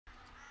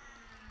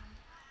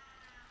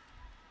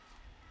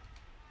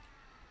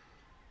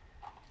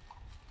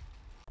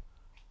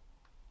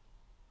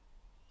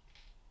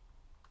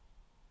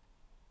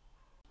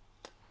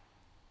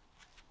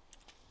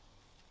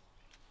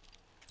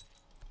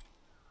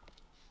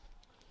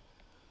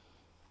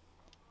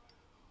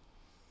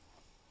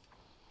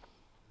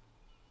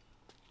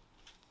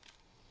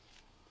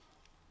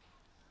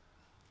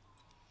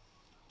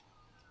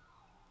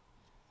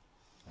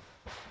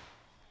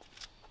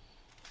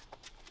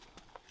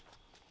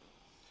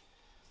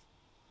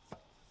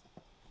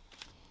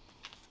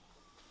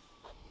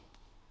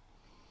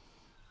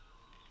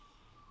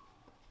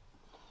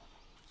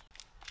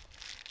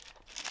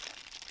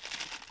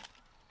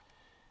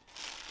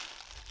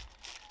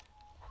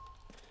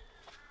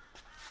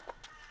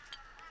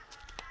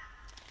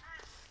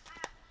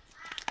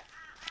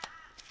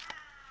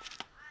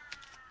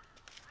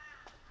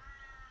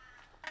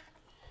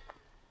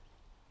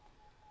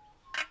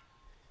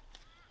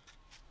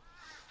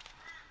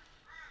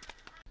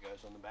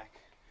goes on the back.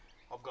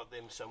 I've got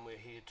them somewhere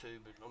here too,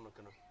 but I'm not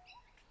going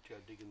to go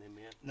digging them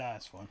out. No,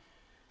 that's fine.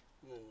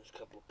 And then there's a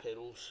couple of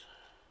pedals.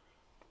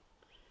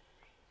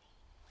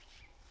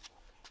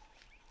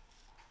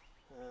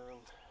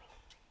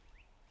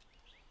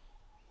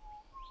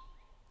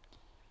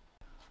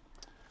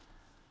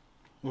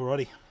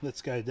 Alrighty,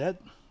 let's go, Dad.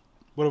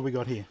 What have we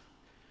got here?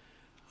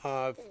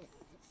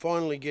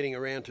 Finally getting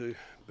around to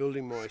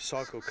building my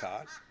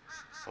Cyclekart.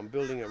 I'm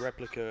building a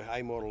replica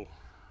A model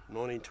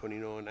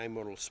 1929 A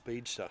model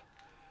Speedster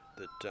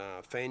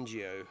that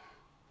Fangio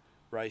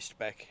raced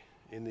back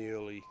in the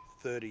early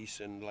 30s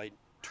and late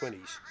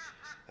 20s.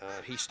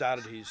 He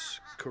started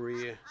his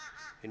career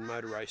in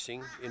motor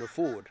racing in a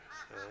Ford,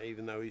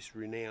 even though he's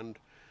renowned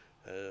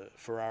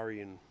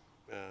Ferrari and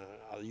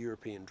a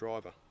European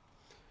driver.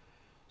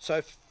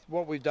 So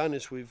what we've done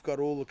is we've got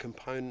all the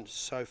components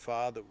so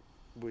far that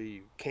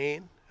we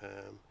can,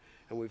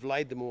 and we've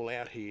laid them all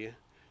out here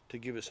to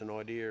give us an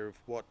idea of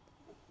what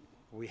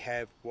we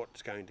have,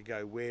 what's going to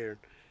go where,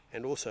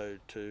 and also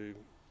to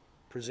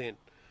present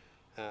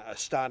a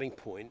starting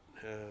point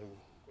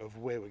of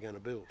where we're going to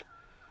build.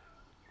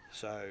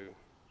 So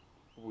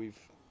we've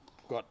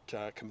got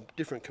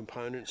different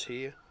components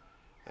here.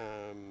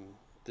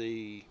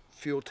 The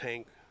fuel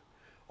tank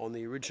on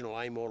the original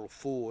A model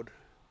Ford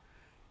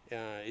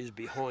is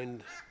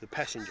behind the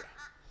passenger,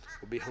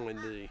 or behind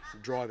the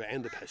driver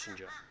and the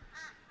passenger,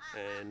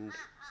 and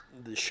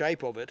the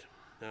shape of it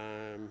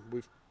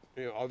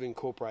I've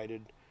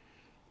incorporated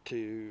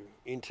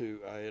into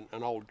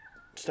an old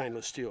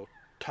stainless steel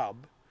tub,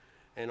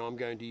 and I'm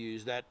going to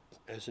use that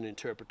as an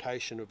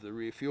interpretation of the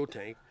rear fuel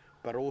tank,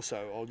 but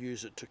also I'll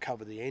use it to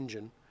cover the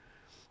engine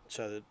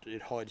so that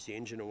it hides the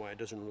engine away. It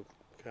doesn't look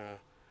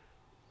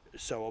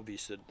so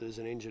obvious that there's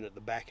an engine at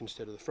the back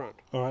instead of the front.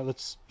 All right,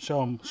 let's show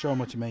them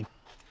what you mean.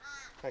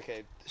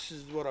 Okay, this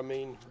is what I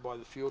mean by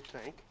the fuel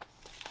tank.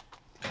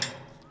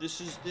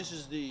 This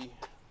is the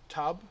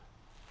tub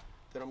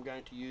that I'm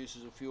going to use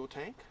as a fuel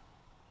tank,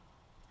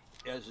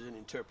 as an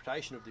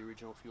interpretation of the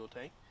original fuel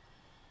tank,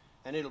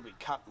 and it'll be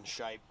cut and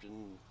shaped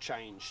and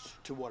changed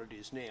to what it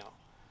is now.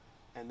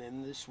 And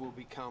then this will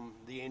become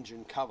the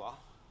engine cover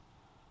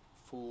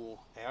for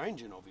our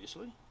engine,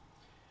 obviously,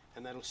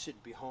 and that'll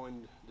sit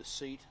behind the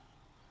seat,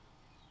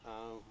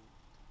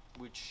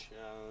 which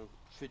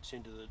fits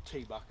into the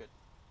T-bucket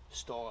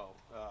style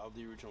of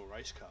the original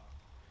race car.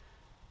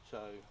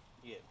 So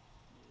yeah,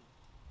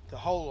 the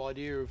whole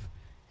idea of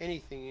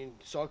anything in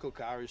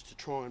Cyclekart is to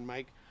try and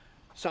make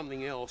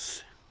something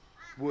else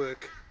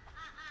work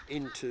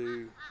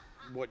into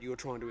what you're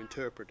trying to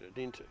interpret it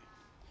into.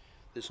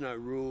 There's no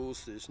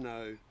rules, there's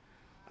no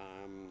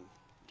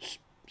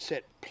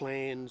set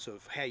plans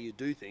of how you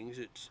do things.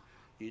 It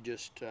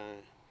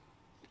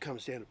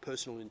comes down to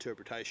personal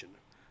interpretation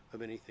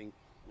of anything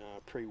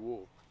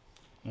pre-war.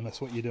 And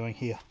that's what you're doing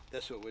here?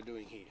 That's what we're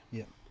doing here.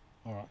 Yeah.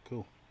 All right,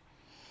 cool.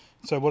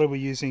 So what are we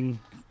using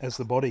as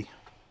the body?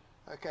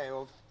 Okay,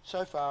 well,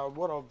 so far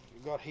what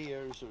I've got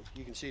here is,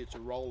 you can see it's a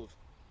roll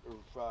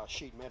of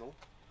sheet metal,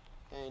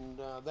 and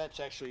that's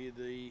actually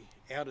the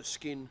outer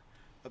skin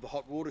of the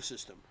hot water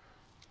system,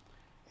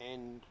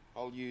 and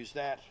I'll use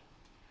that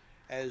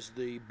as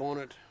the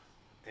bonnet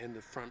and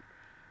the front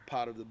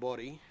part of the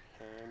body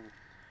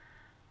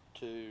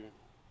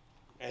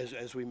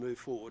as we move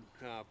forward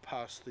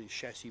past the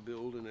chassis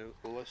build and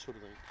all that sort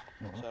of thing.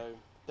 Right. So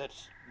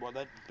that's what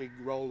that big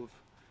roll of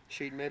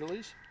sheet metal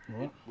is.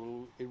 Right.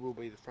 It will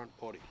be the front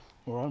body.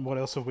 All right, what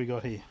else have we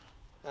got here?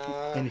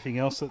 Anything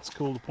else that's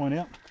cool to point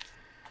out?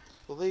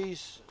 Well,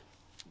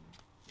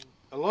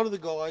 a lot of the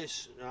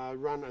guys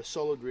run a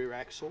solid rear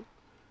axle,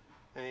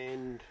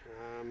 and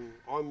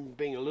I'm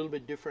being a little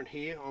bit different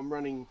here. I'm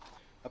running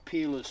a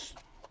peerless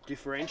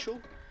differential,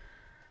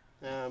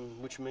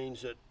 which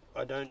means that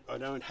I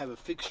don't have a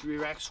fixed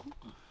rear axle.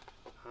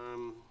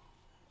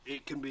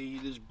 It can be,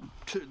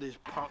 there's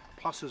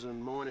pluses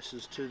and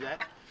minuses to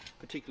that,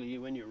 particularly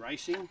when you're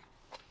racing,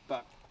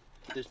 but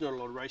there's not a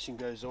lot of racing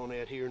goes on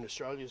out here in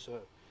Australia, so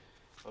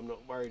I'm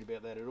not worried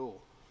about that at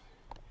all.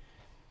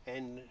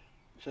 And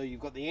so you've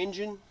got the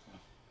engine.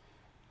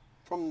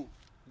 From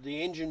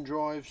the engine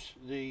drives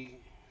the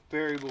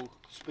variable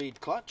speed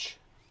clutch.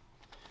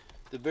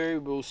 The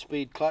variable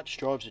speed clutch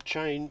drives a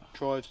chain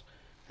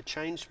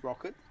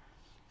sprocket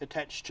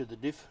attached to the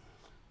diff,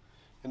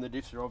 and the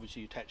diffs are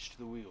obviously attached to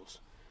the wheels,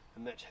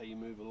 and that's how you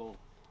move along.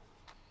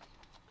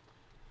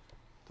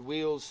 The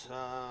wheels,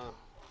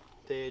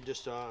 they're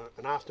just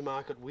an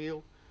aftermarket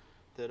wheel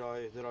that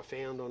I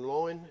found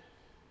online.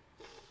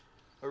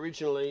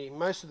 Originally,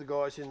 most of the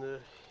guys in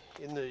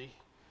the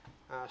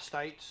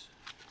States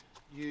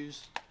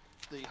use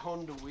the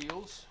Honda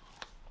wheels,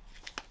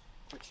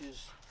 which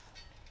is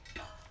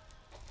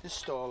this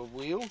style of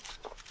wheel.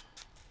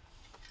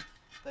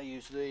 They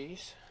use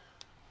these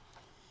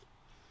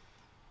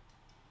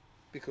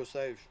because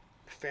they've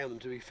found them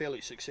to be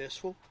fairly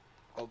successful,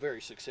 or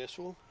very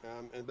successful,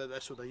 but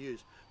that's what they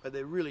use. But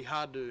they're really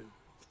hard to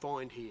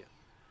find here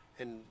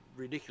and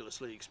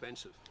ridiculously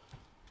expensive.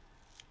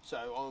 So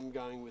I'm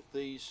going with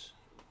these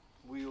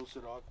wheels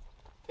that I've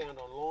found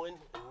online,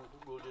 and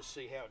we'll just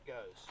see how it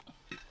goes.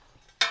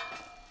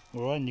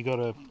 All right, and you got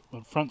a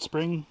front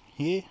spring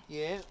here.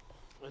 Yeah,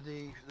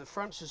 the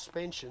front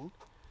suspension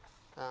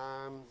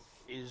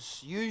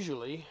is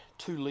usually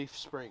 2 leaf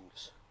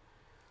springs.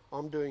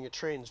 I'm doing a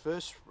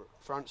transverse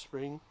front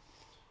spring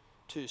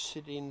to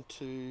sit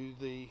into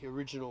the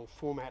original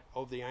format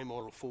of the A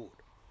model Ford.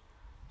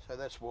 So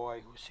that's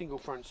why single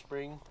front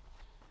spring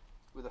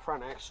with a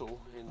front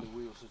axle and the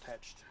wheels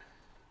attached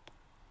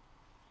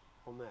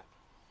on that.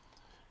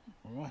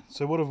 All right.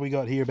 So what have we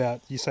got here?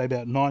 About, you say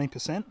about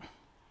 90%?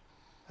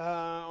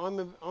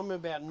 I'm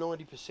about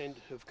 90%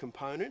 of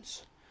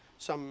components.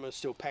 Some are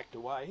still packed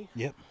away.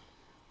 Yep.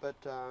 But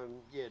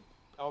yeah,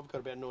 I've got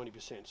about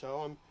 90%.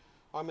 So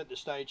I'm at the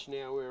stage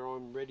now where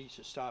I'm ready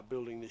to start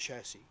building the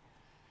chassis.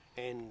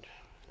 And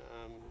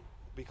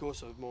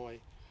because of my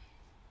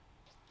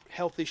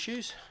health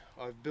issues,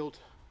 I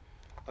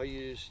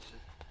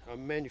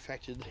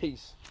manufactured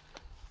these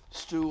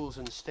stools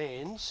and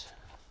stands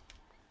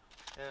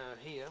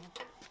here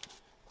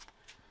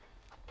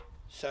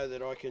so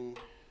that I can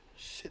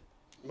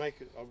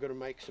I've got to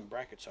make some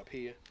brackets up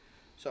here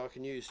so I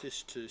can use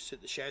this to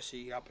sit the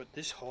chassis up at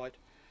this height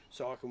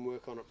so I can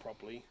work on it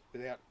properly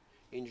without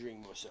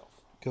injuring myself.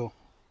 Cool.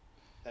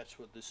 That's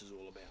what this is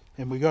all about.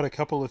 And we got a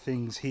couple of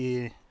things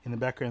here in the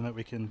background that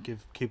we can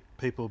give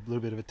people a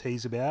little bit of a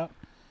tease about.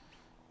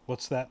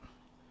 What's that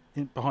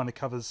behind the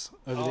covers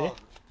over there?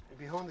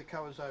 Behind the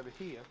covers over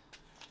here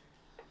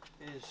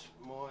is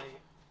my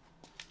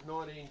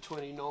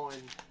 1929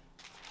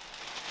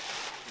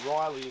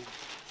 Riley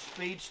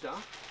Speedster.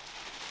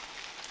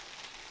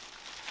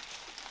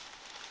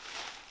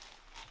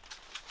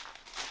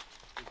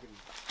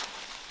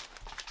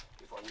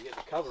 If I can get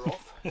the cover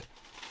off.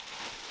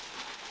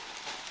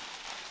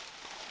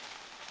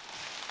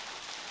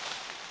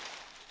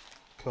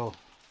 Cool.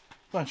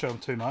 Don't show them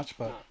too much,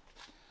 but... No.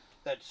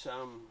 That's,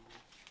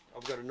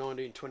 I've got a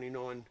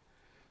 1929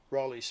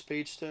 Riley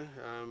Speedster.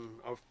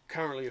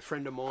 Currently a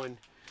friend of mine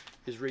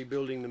is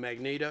rebuilding the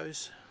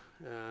magnetos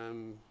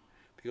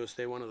because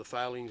they're one of the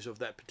failings of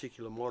that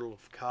particular model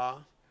of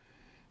car.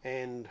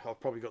 And I've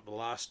probably got the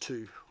last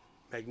 2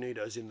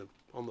 magnetos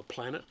on the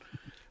planet.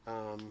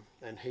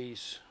 And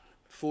he's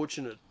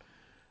fortunate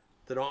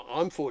that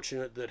I'm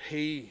fortunate that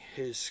he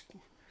has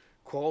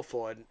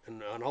qualified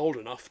and old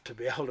enough to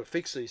be able to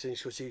fix these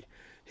things, because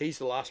he's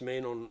the last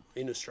man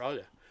in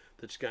Australia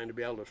that's going to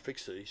be able to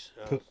fix these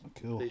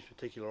cool. these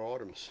particular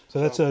items. So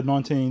that's a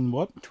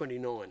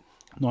 1929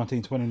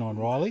 1929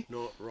 Riley.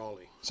 Not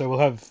Riley. So we'll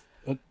have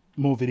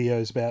more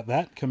videos about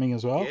that coming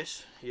as well.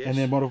 Yes, yes. And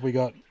then what have we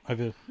got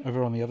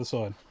over on the other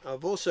side?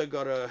 I've also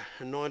got a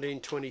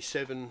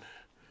 1927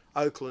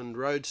 Oakland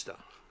Roadster,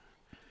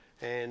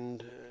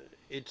 and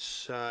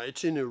it's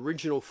in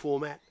original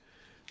format.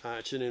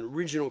 It's in an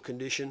original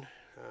condition.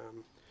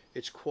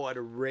 It's quite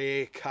a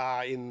rare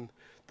car in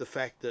the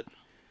fact that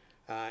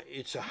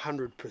it's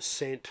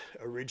 100%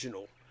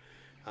 original.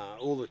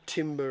 All the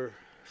timber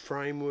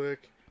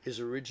framework is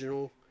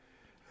original.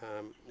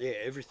 Yeah,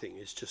 everything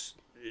is just,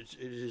 it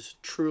is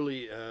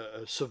truly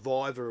a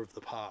survivor of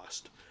the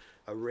past,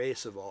 a rare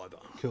survivor.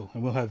 Cool.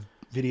 And we'll have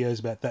videos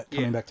about that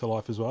coming back to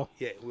life as well.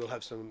 Yeah, we'll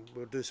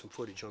do some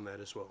footage on that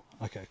as well.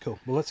 Okay, cool.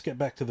 Well, let's get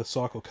back to the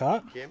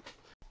Cyclekart. Yeah.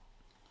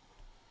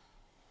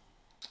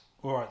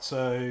 All right,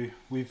 so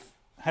we've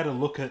had a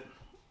look at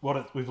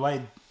we've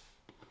laid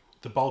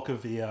the bulk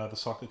of the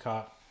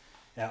Cyclekart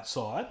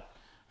outside.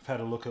 We've had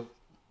a look at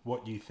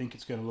what you think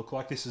it's going to look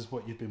like. This is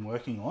what you've been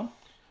working on.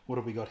 What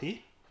have we got here?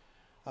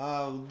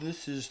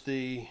 This is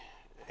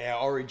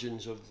our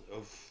origins of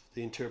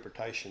the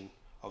interpretation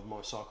of my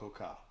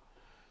Cyclekart.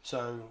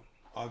 So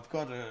I've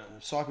got a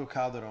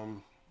Cyclekart that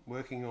I'm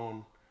working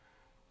on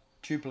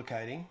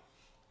duplicating,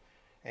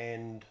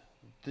 and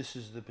this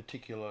is the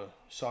particular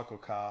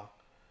Cyclekart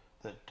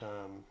that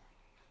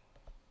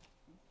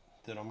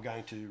I'm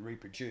going to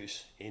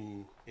reproduce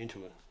into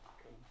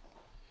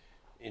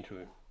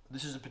it.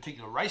 This is a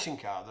particular racing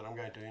car that I'm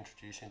going to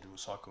introduce into a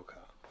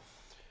Cyclekart.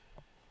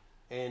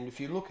 And if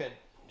you look at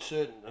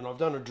and I've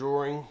done a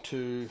drawing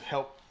to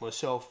help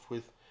myself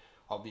with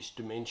obvious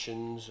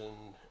dimensions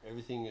and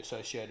everything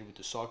associated with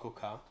the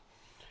Cyclekart.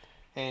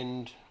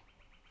 And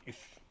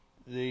if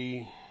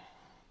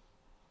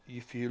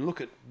you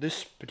look at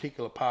this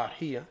particular part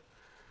here,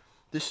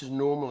 this is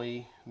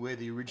normally where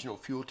the original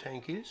fuel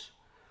tank is,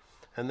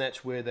 and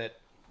that's where that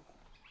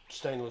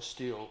stainless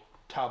steel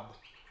tub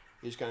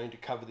is going to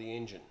cover the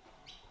engine.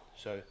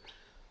 So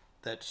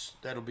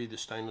that'll be the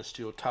stainless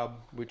steel tub,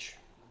 which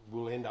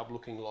will end up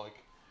looking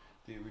like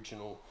the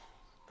original.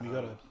 You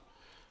got a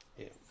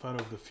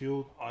photo of the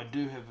fuel? I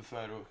do have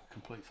a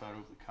complete photo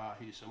of the car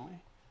here somewhere.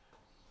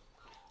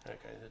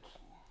 Okay,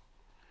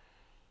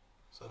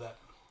 so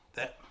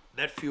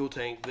that fuel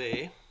tank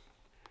there.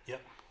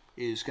 Yep.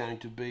 Is going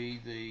to be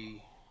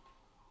the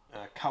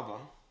cover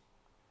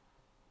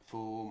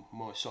for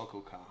my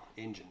Cyclekart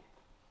engine.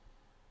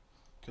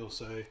 Cool.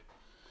 So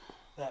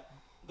that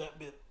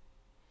bit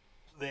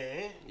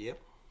there, yep,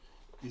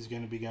 is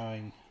going to be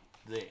going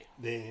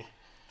there,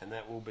 and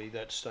that will be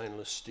that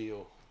stainless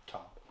steel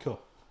tub. Cool.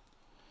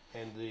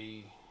 and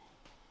the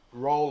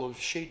roll of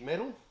sheet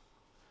metal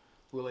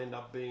will end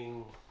up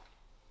being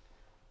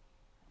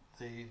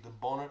the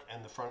bonnet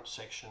and the front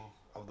section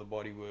of the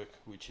bodywork,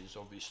 which is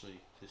obviously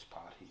this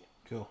part here.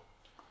 Cool.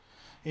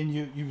 And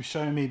you were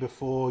showing me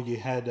before you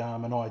had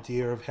an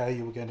idea of how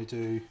you were going to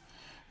do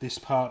this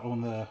part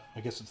on the, I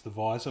guess it's the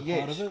visor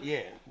part of it?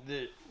 Yeah.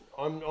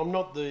 I'm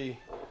not the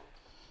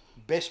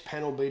best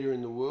panel beater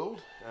in the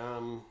world,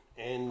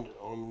 and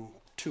I'm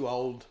too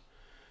old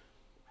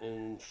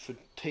and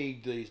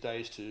fatigued these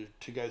days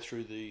to go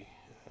through the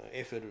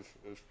effort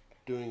of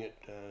doing it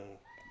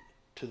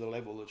to the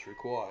level that's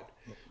required.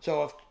 Yep.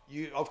 So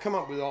I've come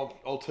up with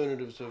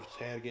alternatives of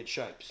how to get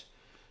shapes.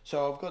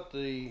 So I've got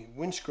the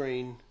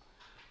windscreen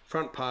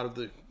front part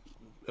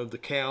of the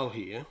cowl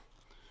here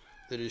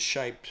that is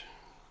shaped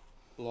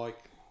like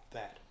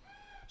that.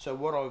 So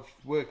what I've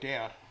worked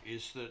out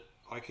is that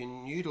I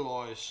can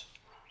utilise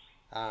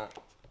a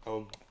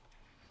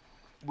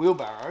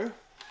wheelbarrow,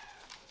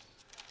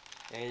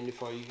 and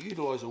if I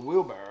utilise a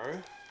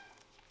wheelbarrow,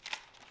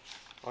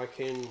 I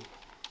can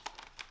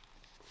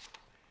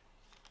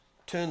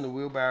turn the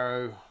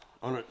wheelbarrow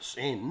on its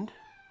end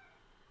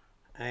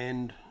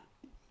and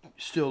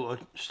still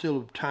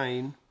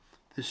obtain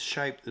this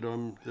shape that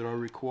I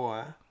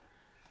require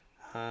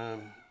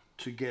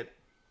to get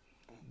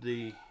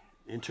the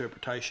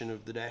interpretation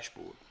of the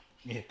dashboard.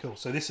 Yeah, cool.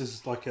 So this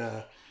is like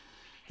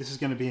this is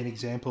going to be an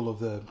example of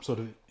the sort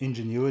of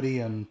ingenuity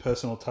and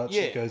personal touch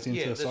that goes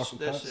into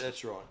Cyclekart.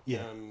 That's right.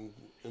 Yeah,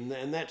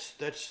 and that's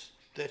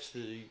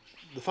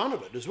the fun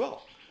of it as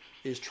well,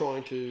 is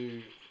trying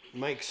to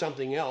make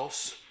something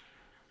else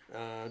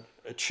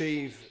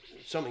achieve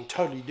something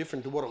totally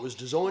different to what it was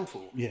designed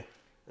for. Yeah.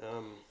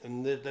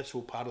 And that's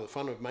all part of the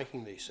fun of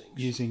making these things.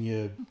 Using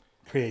your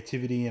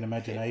creativity and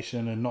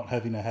imagination, and not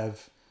having to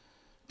have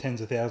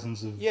tens of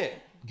thousands of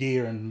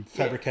gear and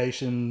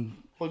fabrication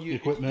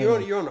equipment.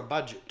 You're on a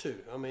budget too.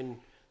 I mean,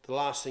 the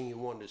last thing you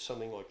want is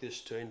something like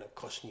this to end up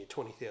costing you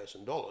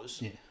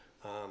 $20,000. Yeah.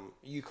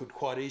 You could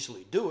quite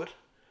easily do it,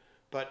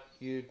 but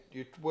you're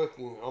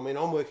working. I mean,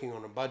 I'm working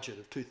on a budget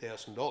of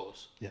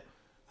 $2,000. Yeah.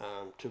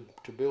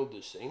 To build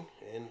this thing,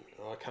 and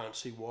I can't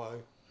see why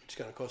it's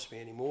going to cost me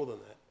any more than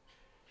that.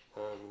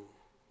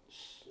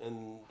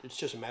 And it's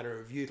just a matter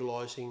of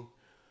utilising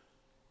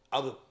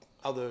other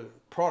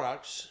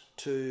products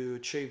to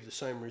achieve the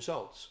same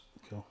results.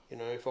 Cool. You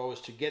know, if I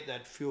was to get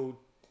that fuel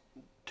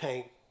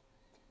tank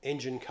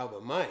engine cover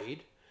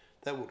made,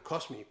 that would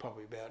cost me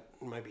probably about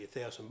maybe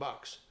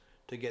 $1,000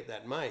 to get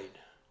that made.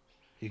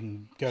 You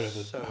can go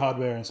to the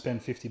hardware and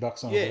spend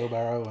 $50 on a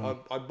wheelbarrow. And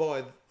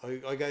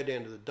I go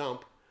down to the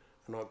dump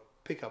and I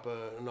pick up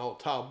an old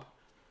tub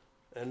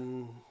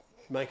and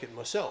make it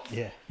myself.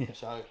 Yeah.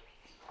 So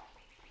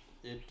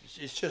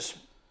it's just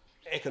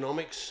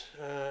economics,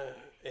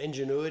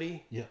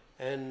 ingenuity,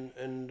 and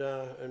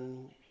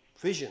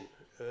vision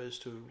as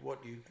to what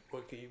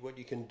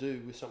you can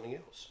do with something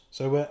else.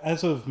 So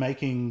as of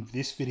making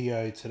this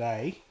video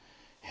today,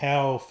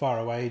 how far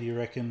away do you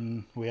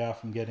reckon we are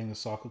from getting the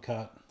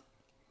Cyclekart?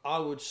 I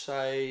would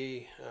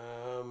say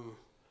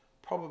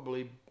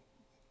probably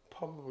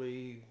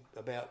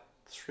about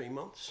 3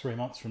 months. 3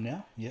 months from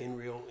now, yeah. In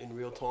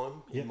real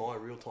time, in my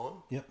real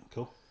time. Yep,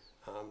 cool.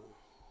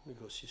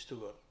 Because you still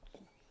got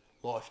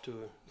life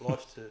to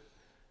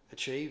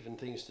achieve and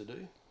things to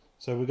do.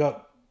 So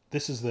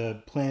this is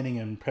the planning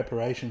and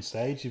preparation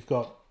stage. You've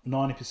got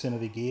 90% of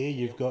the gear.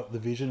 You've got the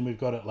vision. We've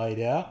got it laid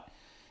out.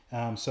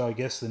 So I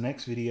guess the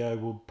next video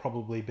will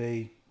probably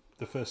be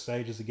the first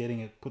stages of getting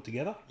it put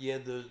together. Yeah,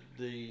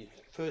 the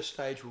first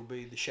stage will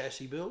be the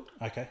chassis build.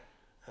 Okay.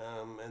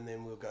 And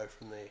then we'll go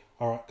from there.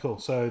 All right, cool.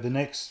 So the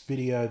next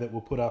video that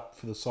we'll put up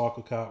for the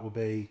Cyclekart will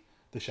be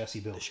the chassis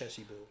build. The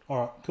chassis build. All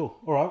right, cool.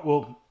 All right,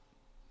 well,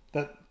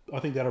 I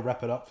think that'll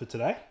wrap it up for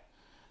today.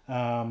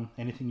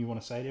 Anything you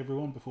want to say to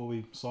everyone before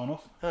we sign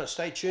off?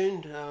 Stay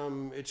tuned.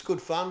 It's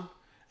good fun.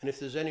 And if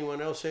there's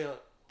anyone else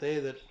out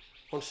there that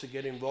wants to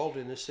get involved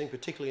in this thing,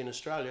 particularly in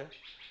Australia,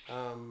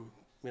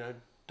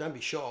 don't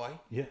be shy.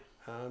 Yeah.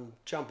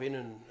 Jump in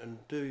and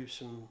do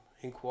some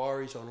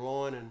inquiries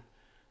online and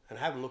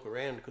have a look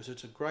around, because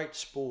it's a great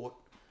sport,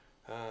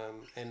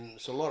 and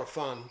it's a lot of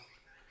fun.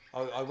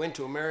 I went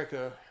to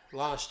America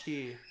last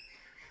year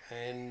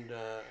and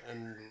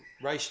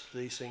raced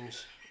these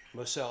things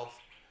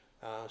myself,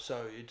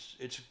 so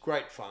it's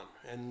great fun,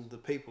 and the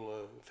people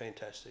are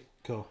fantastic.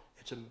 Cool.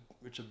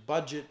 It's a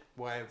budget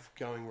way of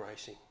going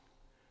racing,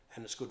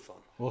 and it's good fun.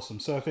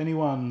 Awesome. So if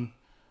anyone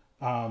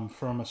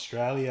from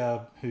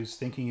Australia who's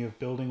thinking of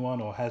building one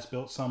or has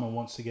built some and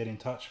wants to get in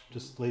touch,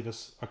 just leave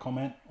us a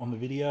comment on the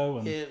video.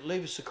 And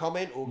leave us a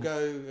comment, or go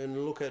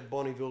and look at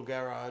Bonneville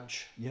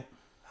Garage. Yeah.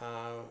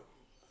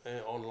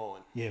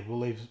 Online. Yeah,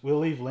 we'll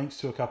leave links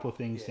to a couple of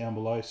things down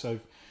below. So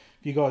if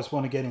you guys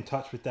want to get in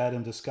touch with Dad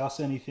and discuss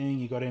anything,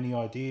 you got any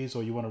ideas,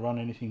 or you want to run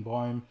anything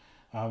by him,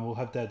 we'll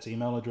have Dad's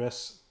email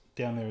address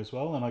down there as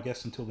well. And I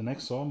guess until the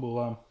next time,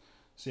 we'll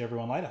see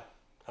everyone later.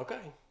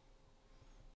 Okay.